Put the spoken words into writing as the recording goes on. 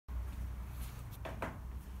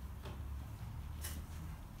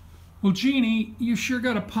Well, Jeannie, you sure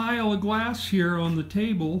got a pile of glass here on the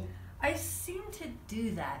table. I seem to do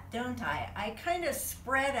that, don't I? I kind of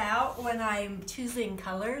spread out when I'm choosing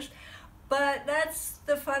colors, but that's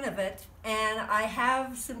the fun of it. And I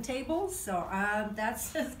have some tables, so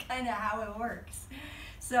that's just kind of how it works.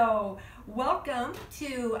 So welcome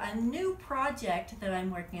to a new project that I'm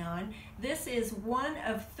working on. This is one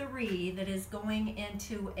of 3 that is going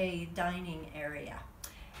into a dining area.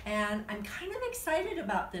 And I'm kind of excited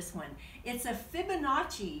about this one. It's a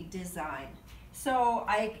Fibonacci design. So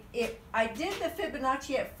I did the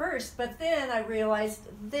Fibonacci at first, but then I realized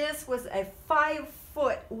this was a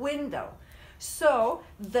 5-foot window. So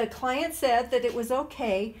the client said that it was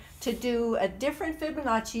okay to do a different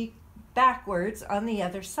Fibonacci backwards on the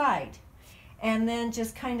other side. And then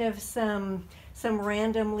just kind of some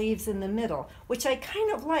random leaves in the middle, which I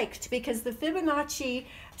kind of liked because the Fibonacci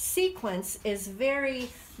sequence is very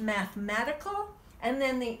mathematical, and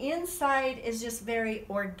then the inside is just very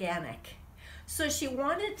organic. So she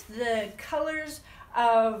wanted the colors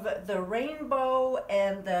of the rainbow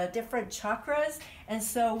and the different chakras, and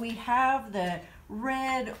so we have the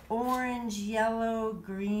red, orange, yellow,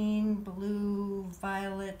 green, blue,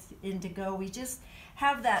 violet, indigo. We just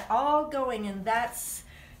have that all going, and that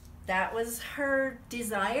was her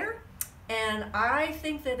desire, and I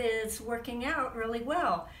think that it's working out really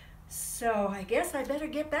well. So I guess I better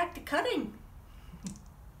get back to cutting.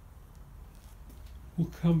 We'll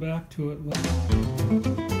come back to it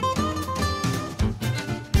later.